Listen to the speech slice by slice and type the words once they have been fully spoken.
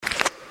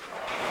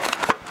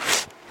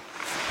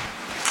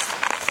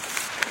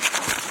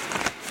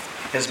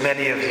As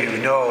many of you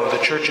know, the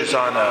church is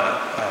on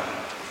a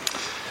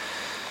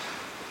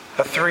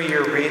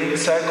 3-year reading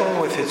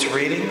cycle with its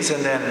readings,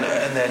 and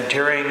then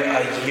during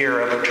a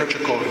year, a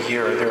liturgical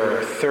year, there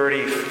are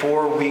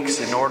 34 weeks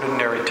in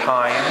ordinary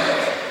time,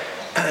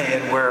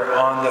 and we're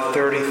on the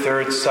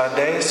 33rd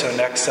Sunday, so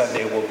next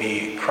Sunday will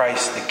be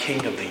Christ the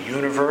King of the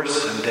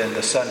universe, and then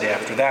the Sunday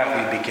after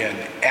that we begin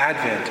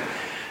Advent,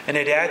 and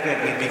at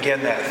Advent we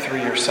begin that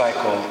 3-year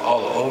cycle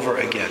all over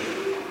again.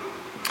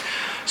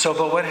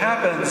 But what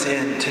happens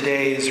in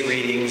today's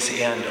readings,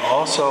 and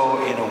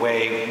also in a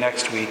way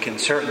next week, and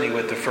certainly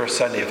with the first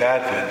Sunday of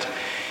Advent,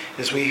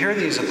 is we hear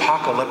these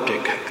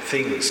apocalyptic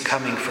things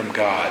coming from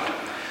God.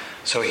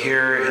 So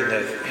here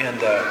in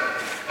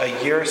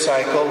a year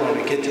cycle,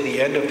 when we get to the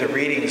end of the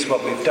readings,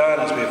 what we've done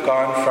is we've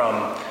gone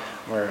from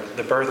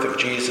the birth of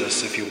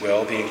Jesus, if you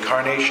will, the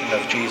incarnation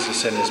of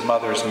Jesus in his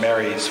mother's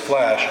Mary's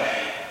flesh,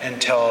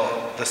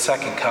 until the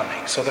second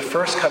coming. So the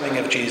first coming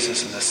of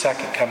Jesus and the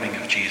second coming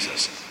of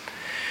Jesus.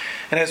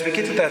 And as we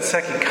get to that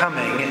second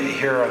coming,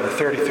 here on the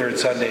 33rd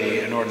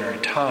Sunday in ordinary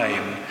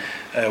time,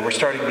 we're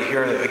starting to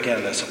hear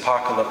again this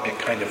apocalyptic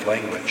kind of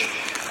language,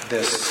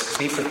 this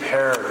be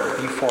prepared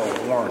or be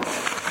forewarned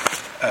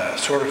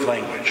sort of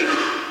language.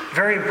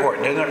 Very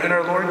important. And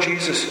our Lord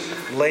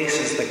Jesus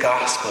laces the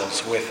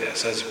Gospels with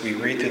this. As we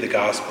read through the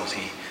Gospels,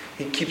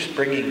 he keeps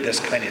bringing this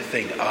kind of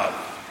thing up.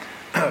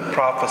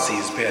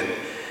 Prophecy's been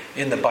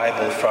in the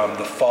Bible from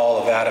the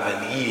fall of Adam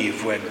and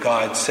Eve, when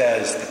God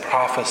says the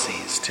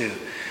prophecies to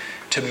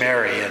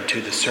Mary and to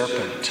the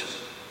serpent.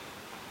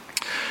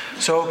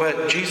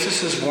 But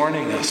Jesus is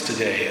warning us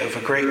today of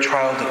a great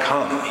trial to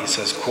come. He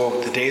says,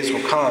 quote, "The days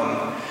will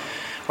come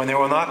when there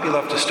will not be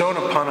left a stone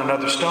upon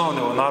another stone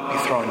that will not be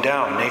thrown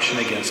down, nation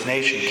against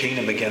nation,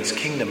 kingdom against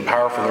kingdom,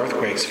 powerful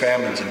earthquakes,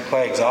 famines, and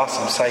plagues,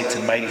 awesome sights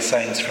and mighty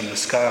signs from the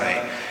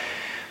sky.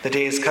 The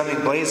day is coming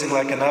blazing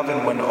like an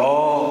oven, when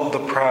all the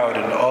proud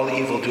and all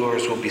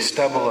evildoers will be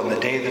stubble, and the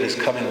day that is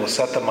coming will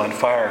set them on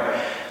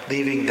fire,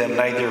 leaving them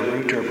neither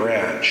root or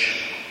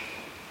branch."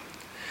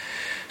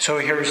 So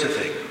here's the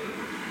thing.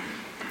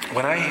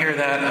 When I hear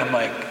that, I'm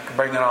like,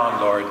 bring it on,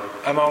 Lord.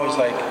 I'm always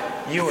like,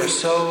 you are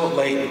so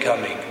late in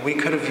coming. We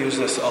could have used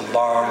this a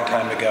long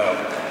time ago.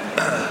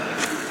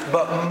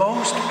 But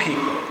most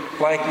people,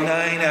 like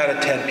 9 out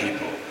of 10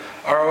 people,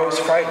 are always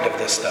frightened of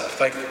this stuff.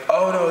 Like,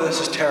 oh no,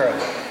 this is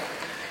terrible.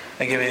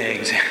 I give you an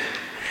example.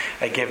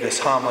 I gave this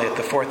homily at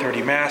the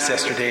 4:30 Mass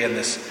yesterday, and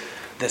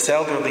this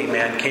elderly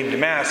man came to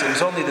Mass. It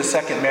was only the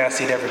second Mass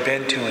he'd ever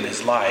been to in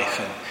his life,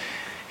 and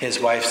his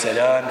wife said,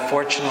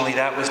 unfortunately,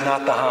 that was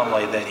not the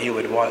homily that he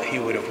would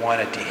have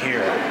wanted to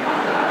hear.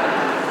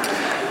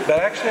 But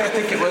actually, I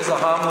think it was the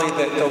homily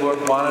that the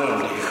Lord wanted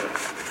him to hear.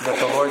 That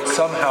the Lord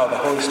somehow, the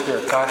Holy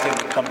Spirit, got him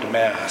to come to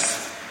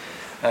Mass,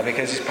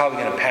 because he's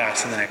probably going to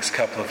pass in the next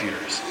couple of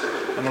years.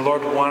 And the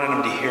Lord wanted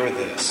him to hear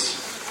this.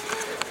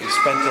 You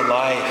spent a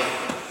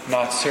life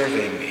not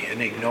serving me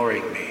and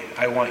ignoring me.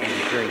 I want you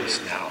to hear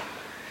this now.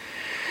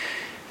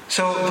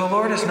 So the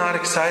Lord is not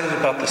excited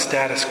about the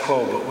status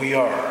quo, but we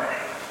are.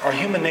 Our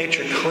human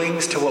nature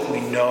clings to what we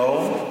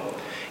know,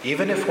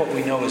 even if what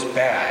we know is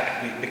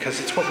bad, because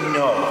it's what we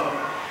know.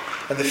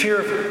 And the fear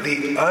of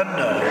the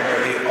unknown, or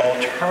the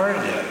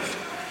alternative,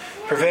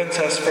 prevents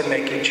us from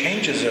making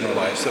changes in our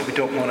lives that we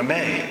don't want to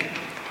make.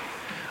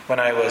 When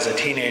I was a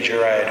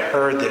teenager, I had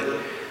heard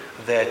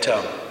that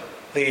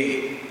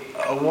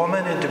a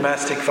woman in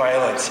domestic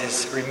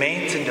violence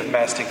remains in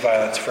domestic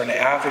violence for an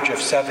average of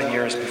 7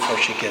 years before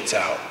she gets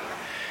out.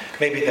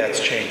 Maybe that's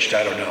changed,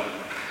 I don't know.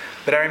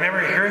 But I remember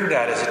hearing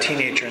that as a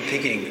teenager and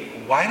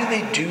thinking, why do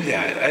they do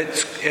that?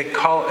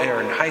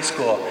 In high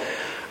school,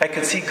 I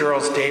could see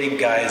girls dating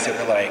guys that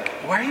were like,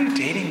 why are you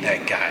dating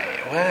that guy?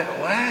 What?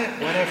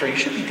 Whatever. You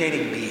should be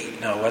dating me.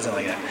 No, it wasn't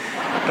like that.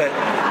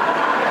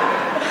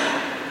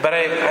 But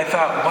I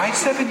thought, why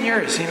 7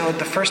 years?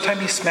 The first time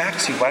he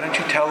smacks you, why don't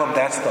you tell him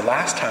that's the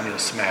last time he'll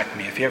smack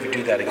me? If you ever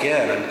do that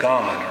again, I'm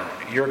gone, or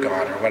you're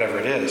gone, or whatever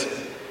it is.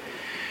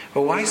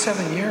 But why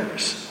 7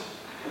 years?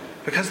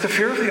 Because the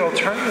fear of the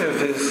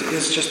alternative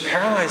is just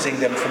paralyzing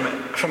them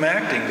from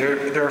acting.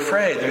 They're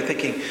afraid. They're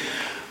thinking,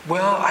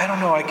 well, I don't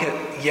know, I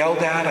get yelled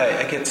at,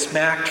 I get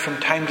smacked from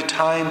time to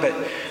time, but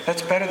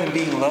that's better than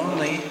being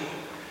lonely.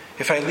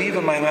 If I leave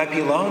him, I might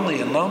be lonely,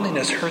 and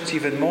loneliness hurts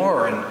even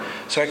more, and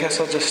so I guess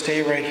I'll just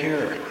stay right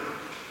here.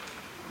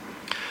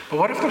 But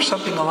what if there's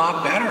something a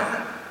lot better?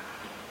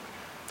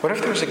 What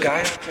if there's a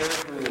guy out there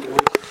who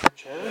would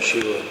cherish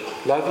you, and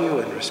love you,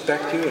 and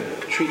respect you,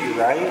 and treat you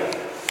right?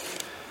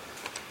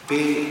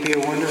 Be a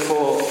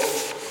wonderful,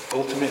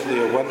 ultimately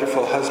a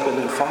wonderful husband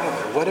and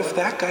father. What if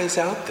that guy's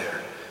out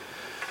there?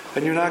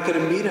 And you're not going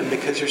to meet him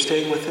because you're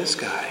staying with this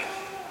guy?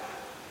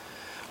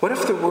 What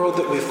if the world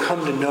that we've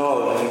come to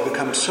know and we've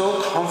become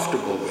so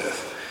comfortable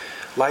with,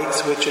 light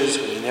switches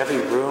in every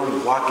room,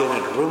 we walk in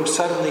and a room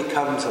suddenly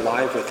comes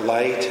alive with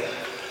light,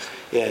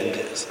 and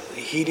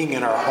heating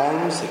in our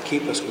homes that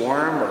keep us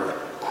warm or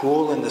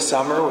cool in the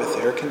summer with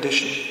air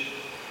conditioning,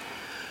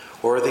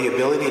 or the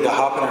ability to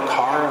hop in our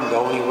car and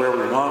go anywhere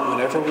we want,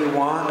 whenever we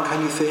want,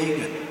 kind of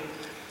thing, and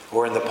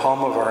or in the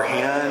palm of our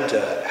hand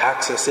to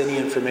access any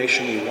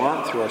information we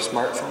want through our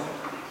smartphone.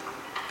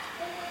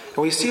 And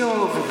we see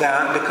all of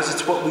that because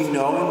it's what we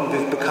know and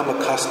we've become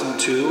accustomed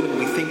to, and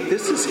we think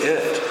this is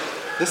it.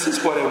 This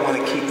is what I want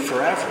to keep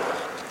forever.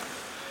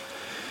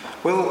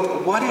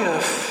 Well, what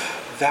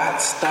if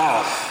that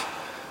stuff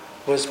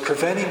was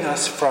preventing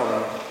us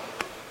from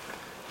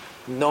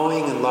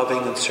knowing and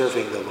loving and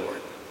serving the Lord?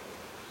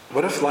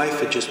 What if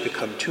life had just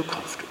become too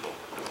comfortable?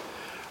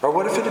 Or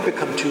what if it had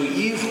become too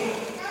evil?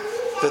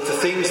 That the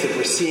things that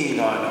we're seeing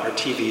on our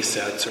TV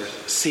sets or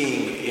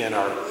seeing in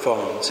our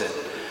phones and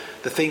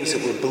the things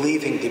that we're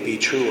believing to be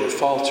true or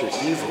false or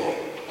evil,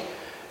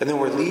 and then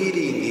we're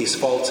leading these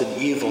false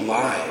and evil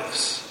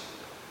lives.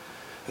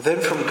 Then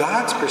from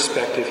God's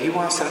perspective, he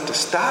wants that to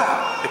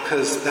stop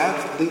because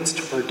that leads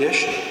to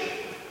perdition.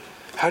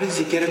 How does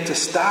he get it to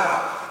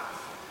stop?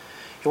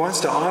 He wants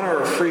to honor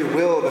our free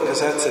will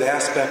because that's an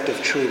aspect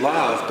of true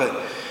love,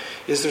 but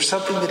is there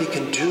something that he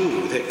can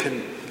do that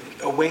can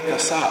wake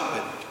us up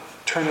and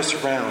turn us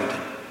around?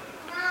 And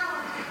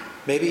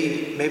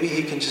maybe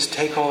he can just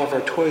take all of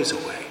our toys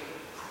away.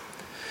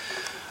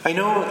 I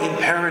know in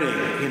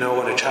parenting,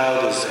 when a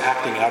child is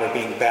acting out or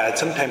being bad,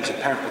 sometimes a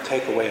parent will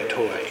take away a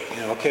toy.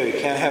 Okay, we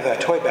can't have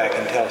that toy back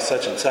until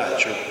such and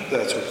such, or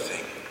that sort of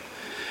thing.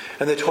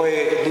 And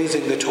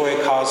losing the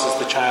toy causes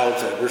the child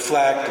to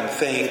reflect and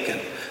think, and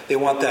they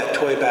want that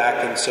toy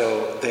back, and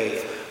so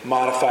they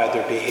modify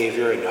their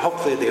behavior, and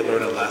hopefully they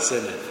learn a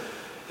lesson,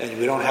 and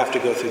we don't have to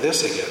go through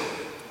this again.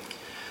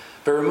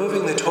 But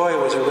removing the toy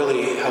was a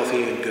really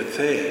healthy and good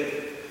thing.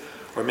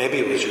 Or maybe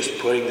it was just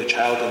putting the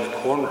child in the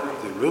corner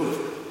of the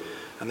room,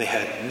 and they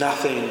had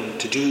nothing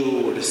to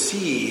do or to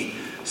see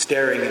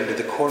staring into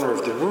the corner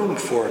of the room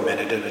for a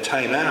minute in a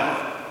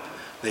timeout.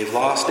 They've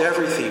lost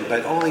everything,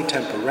 but only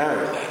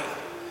temporarily,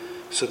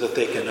 so that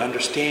they can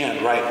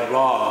understand right and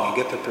wrong and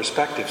get the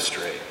perspective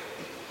straight.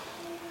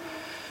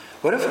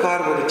 What if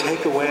God were to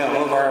take away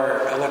all of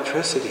our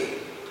electricity?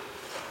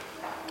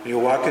 You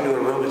walk into a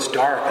room, it's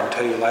dark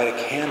until you light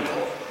a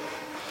candle.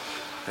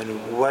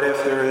 And what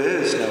if there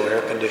is no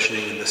air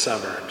conditioning in the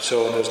summer?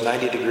 So in those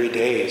 90-degree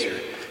days,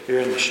 you're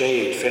in the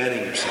shade,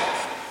 fanning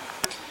yourself.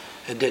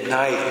 And at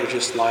night, you're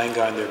just lying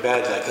on your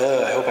bed like,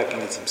 I hope I can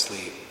get some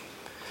sleep.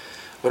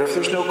 What if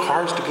there's no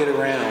cars to get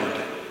around?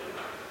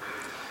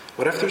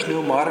 What if there's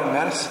no modern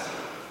medicine?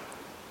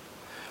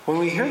 When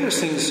we hear those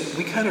things,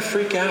 we kind of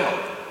freak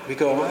out. We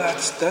go, well,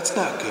 that's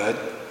not good.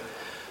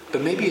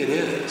 But maybe it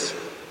is.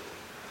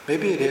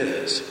 Maybe it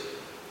is.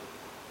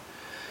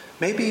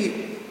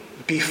 Maybe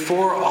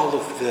before all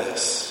of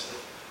this,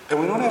 and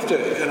we don't have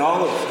to, in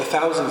all of the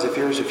thousands of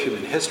years of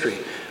human history,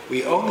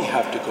 we only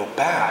have to go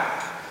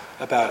back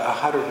about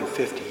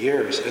 150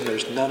 years, and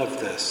there's none of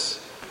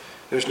this.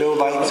 There's no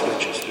light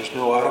switches, there's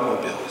no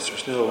automobiles,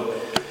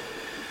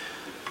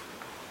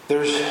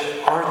 there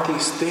aren't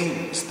these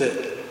things that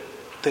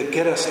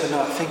get us to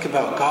not think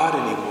about God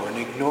anymore and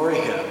ignore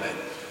him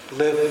and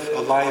live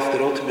a life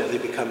that ultimately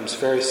becomes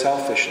very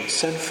selfish and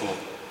sinful,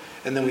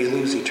 and then we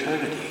lose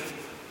eternity.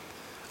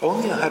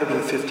 Only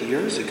 150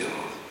 years ago.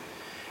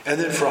 And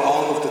then for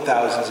all of the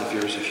thousands of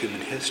years of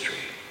human history.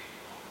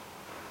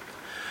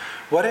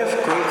 What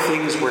if great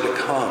things were to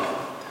come,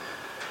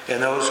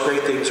 and those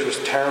great things were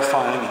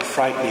terrifying and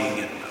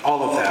frightening and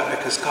all of that,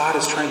 because God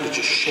is trying to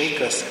just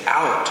shake us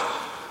out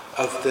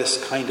of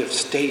this kind of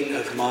state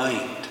of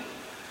mind.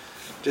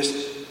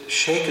 Just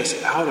shake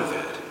us out of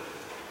it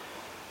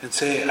and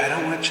say, I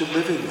don't want you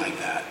living like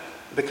that.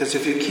 Because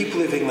if you keep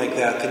living like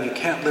that, then you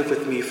can't live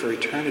with me for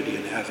eternity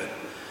in heaven.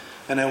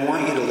 And I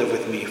want you to live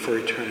with me for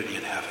eternity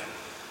in heaven.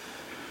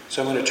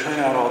 So I'm going to turn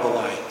out all the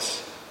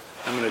lights.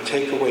 I'm going to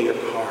take away your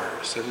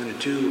cars. I'm going to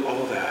do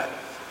all that.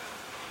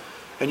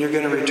 And you're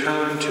going to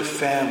return to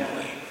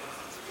family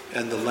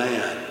and the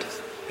land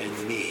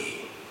and me.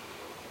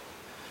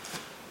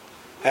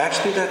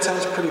 Actually, that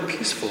sounds pretty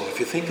peaceful if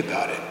you think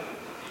about it.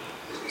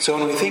 So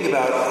when we think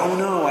about, oh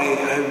no,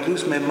 I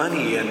lose my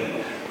money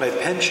and my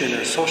pension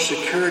or Social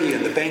Security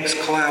and the banks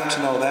collapse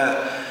and all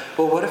that.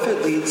 Well, what if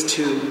it leads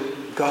to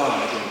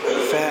God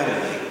and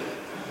family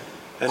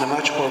and a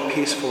much more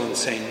peaceful and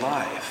sane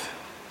life?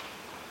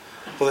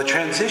 Well, the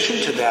transition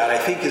to that, I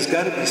think, is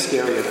got to be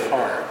scary and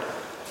hard.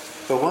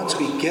 But once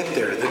we get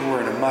there, then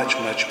we're in a much,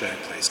 much better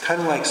place. Kind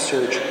of like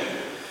surgery.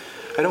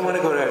 I don't want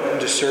to go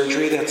into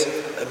surgery. That's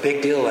a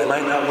big deal. I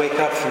might not wake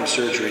up from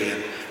surgery,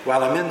 and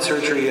while I'm in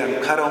surgery,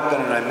 I'm cut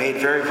open and I'm made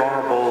very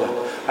vulnerable,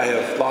 and I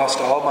have lost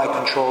all my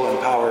control and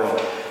power.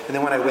 And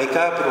then when I wake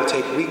up, it'll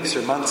take weeks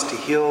or months to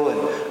heal,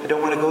 and I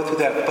don't want to go through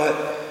that.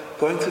 But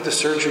going through the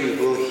surgery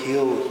will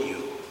heal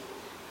you,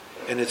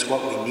 and it's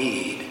what we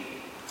need.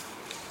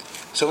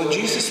 So when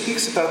Jesus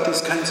speaks about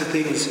these kinds of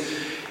things,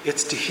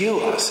 it's to heal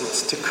us.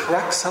 It's to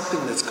correct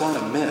something that's gone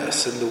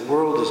amiss, and the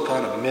world has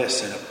gone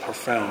amiss in a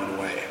profound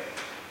way.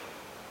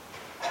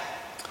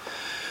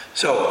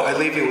 So I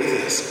leave you with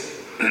this.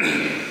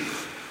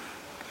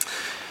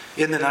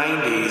 In the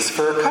 90s,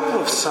 for a couple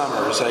of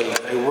summers,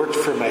 I worked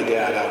for my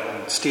dad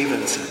out in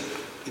Stevenson.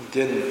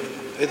 Did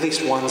at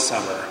least one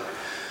summer.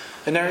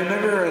 And I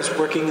remember I was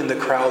working in the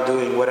corral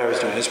doing what I was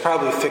doing. I was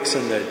probably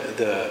fixing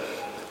the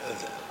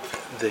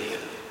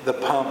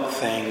pump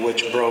thing,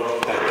 which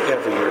broke like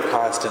every year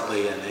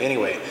constantly. And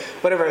anyway,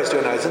 whatever I was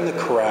doing, I was in the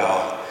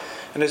corral.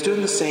 And I was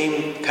doing the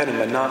same kind of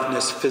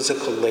monotonous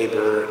physical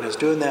labor. And I was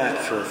doing that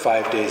for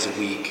 5 days a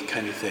week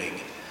kind of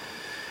thing.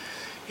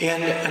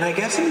 And I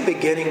guess in the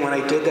beginning when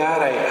I did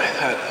that, I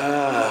thought,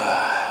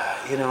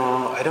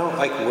 I don't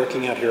like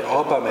working out here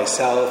all by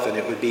myself. And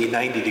it would be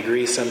 90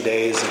 degrees some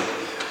days.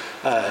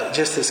 And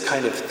just this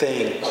kind of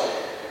thing.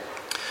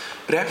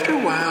 But after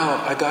a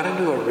while, I got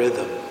into a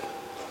rhythm.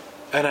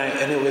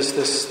 And it was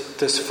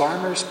this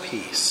farmer's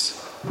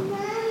peace.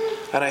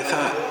 And I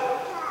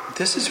thought,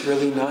 this is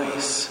really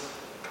nice.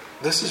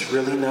 This is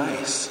really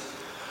nice.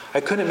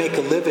 I couldn't make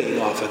a living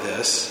off of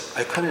this.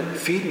 I couldn't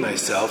feed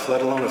myself,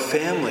 let alone a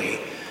family,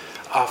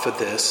 off of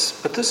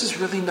this. But this is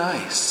really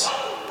nice.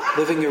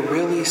 Living a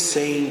really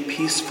sane,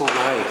 peaceful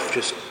life,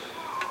 just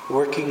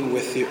working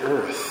with the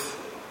earth.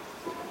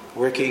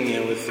 Working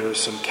there was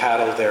some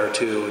cattle there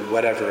too and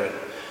whatever.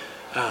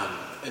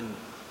 And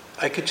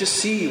I could just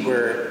see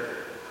where,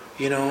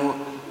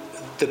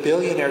 the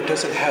billionaire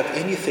doesn't have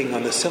anything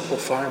on the simple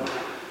farmer.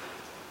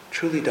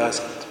 Truly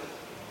doesn't.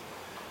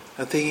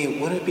 I'm thinking,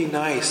 wouldn't it be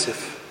nice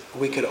if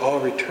we could all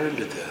return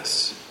to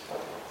this?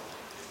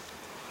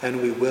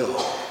 And we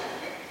will.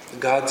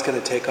 God's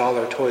going to take all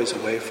our toys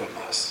away from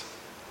us.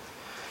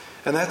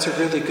 And that's a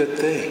really good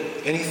thing.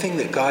 Anything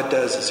that God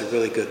does is a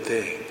really good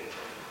thing.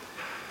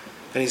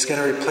 And He's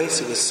going to replace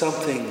it with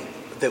something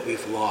that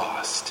we've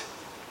lost.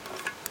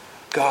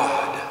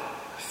 God,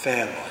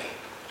 family,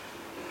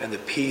 and the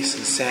peace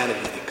and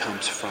sanity that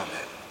comes from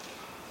it.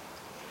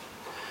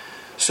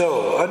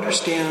 So,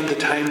 understand the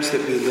times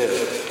that we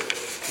live.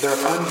 They're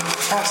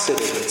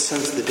unprecedented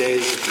since the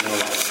days of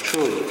Noah,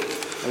 truly.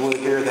 And we'll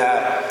hear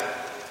that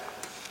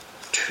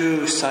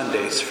 2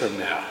 Sundays from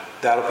now.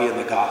 That'll be in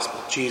the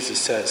Gospel. Jesus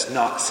says,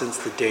 not since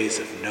the days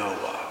of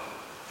Noah.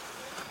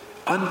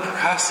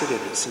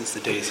 Unprecedented since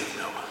the days of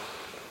Noah.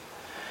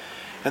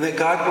 And that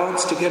God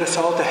wants to get us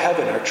all to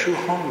heaven, our true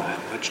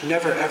homeland, which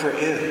never ever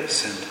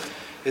ends, and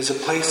is a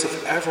place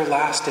of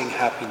everlasting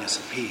happiness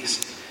and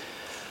peace.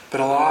 But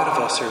a lot of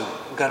us are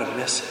going to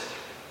miss it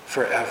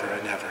forever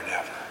and ever and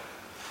ever.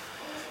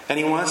 And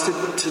He wants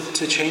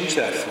to change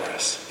that for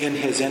us in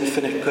His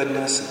infinite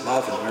goodness and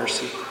love and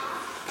mercy.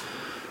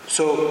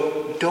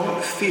 So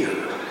don't fear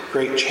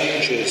great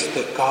changes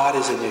that God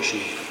is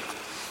initiating.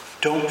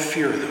 Don't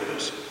fear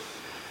those.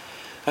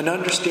 And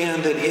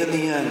understand that in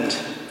the end,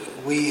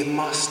 we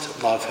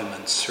must love Him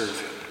and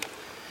serve Him.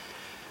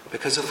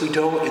 Because if we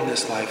don't in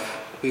this life,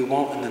 we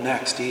won't in the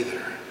next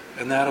either.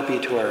 And that'll be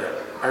to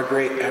our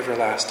great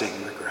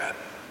everlasting regret.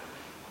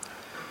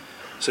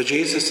 So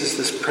Jesus is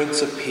this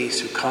Prince of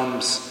Peace who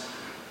comes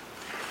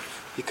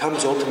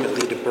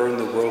ultimately to burn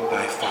the world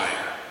by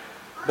fire.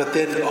 But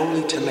then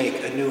only to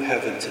make a new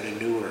heavens and a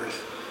new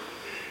earth,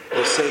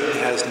 where Satan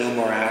has no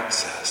more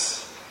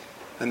access.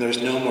 And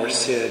there's no more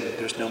sin,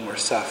 there's no more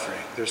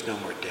suffering, there's no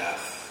more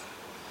death.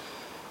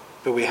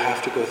 But we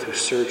have to go through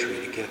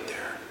surgery to get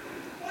there.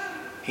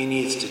 He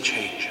needs to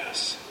change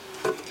us.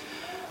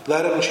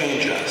 Let Him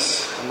change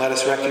us, and let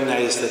us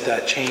recognize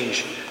that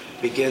change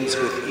begins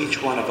with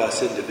each one of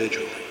us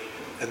individually,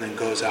 and then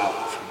goes out